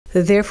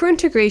The Therefore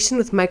integration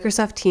with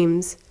Microsoft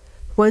Teams.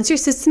 Once your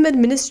system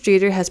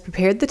administrator has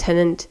prepared the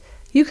tenant,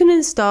 you can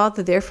install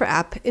the Therefore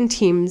app in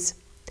Teams.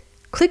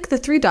 Click the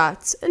three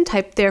dots and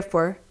type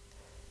Therefore.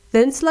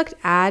 Then select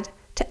Add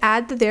to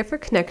add the Therefore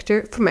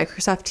connector for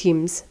Microsoft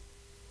Teams.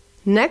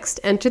 Next,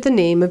 enter the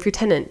name of your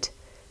tenant.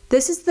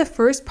 This is the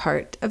first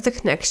part of the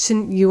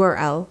connection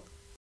URL.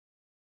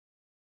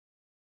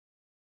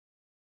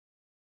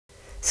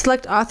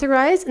 Select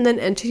Authorize and then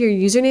enter your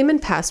username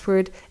and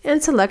password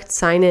and select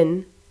Sign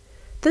In.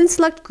 Then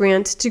select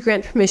Grant to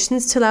grant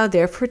permissions to allow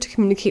Therefore to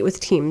communicate with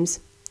Teams.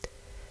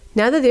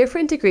 Now the Therefore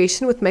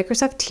integration with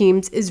Microsoft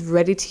Teams is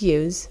ready to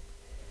use.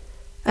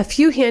 A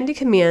few handy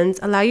commands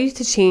allow you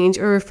to change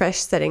or refresh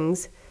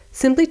settings.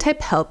 Simply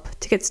type Help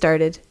to get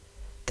started.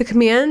 The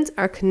commands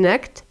are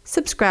Connect,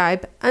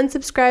 Subscribe,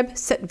 Unsubscribe,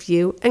 Set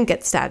View, and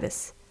Get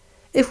Status.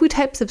 If we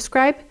type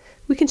Subscribe,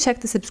 we can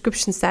check the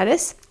subscription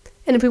status,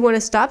 and if we want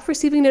to stop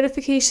receiving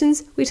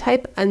notifications, we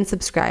type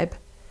Unsubscribe.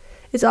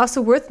 It's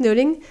also worth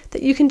noting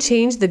that you can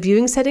change the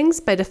viewing settings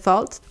by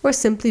default or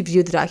simply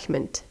view the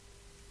document.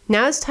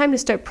 Now it's time to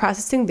start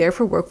processing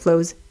Therefore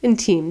workflows in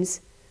Teams.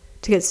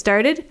 To get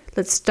started,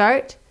 let's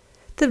start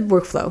the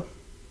workflow.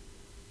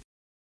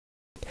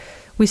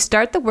 We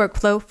start the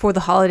workflow for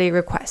the holiday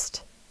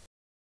request.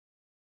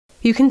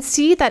 You can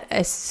see that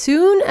as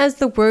soon as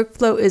the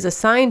workflow is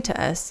assigned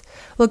to us,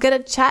 we'll get a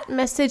chat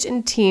message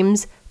in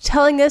Teams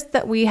telling us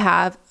that we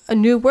have a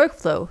new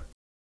workflow.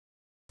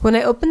 When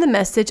I open the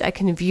message, I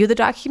can view the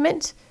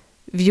document,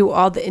 view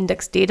all the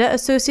index data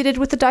associated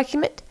with the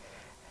document.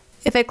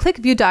 If I click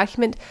View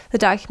Document, the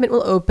document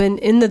will open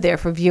in the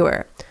Therefore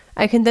viewer.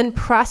 I can then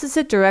process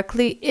it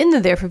directly in the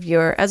Therefore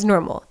viewer as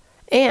normal,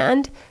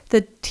 and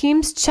the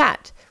Teams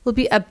chat will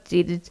be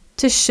updated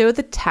to show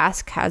the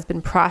task has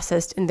been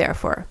processed in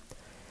Therefore.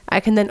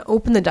 I can then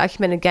open the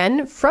document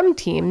again from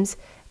Teams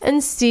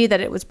and see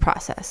that it was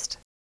processed.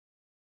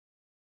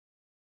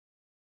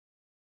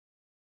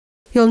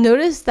 You'll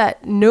notice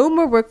that no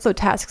more workflow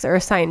tasks are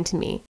assigned to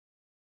me.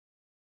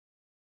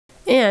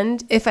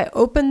 And if I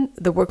open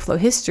the workflow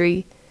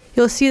history,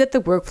 you'll see that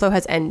the workflow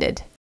has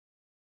ended.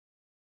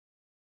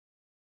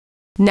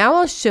 Now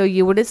I'll show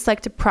you what it's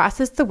like to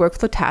process the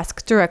workflow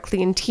task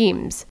directly in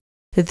Teams.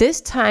 This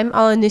time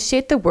I'll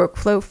initiate the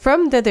workflow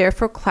from the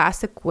Therefore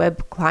Classic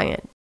web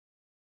client.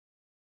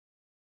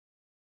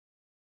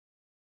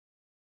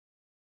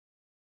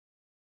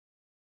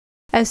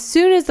 As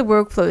soon as the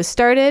workflow is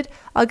started,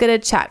 I'll get a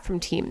chat from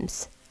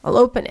Teams. I'll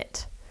open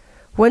it.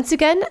 Once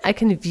again, I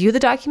can view the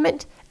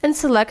document and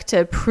select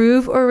to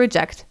approve or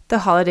reject the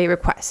holiday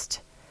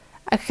request.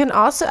 I can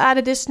also add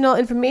additional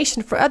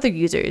information for other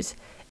users.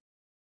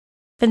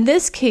 In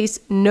this case,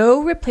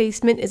 no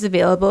replacement is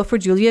available for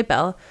Julia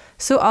Bell,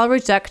 so I'll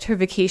reject her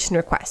vacation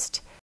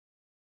request.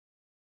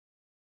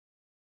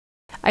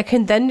 I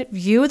can then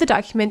view the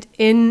document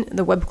in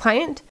the web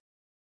client,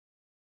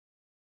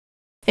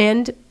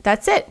 and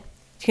that's it.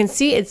 You can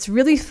see it's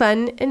really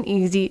fun and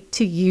easy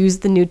to use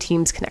the new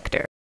Teams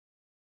connector.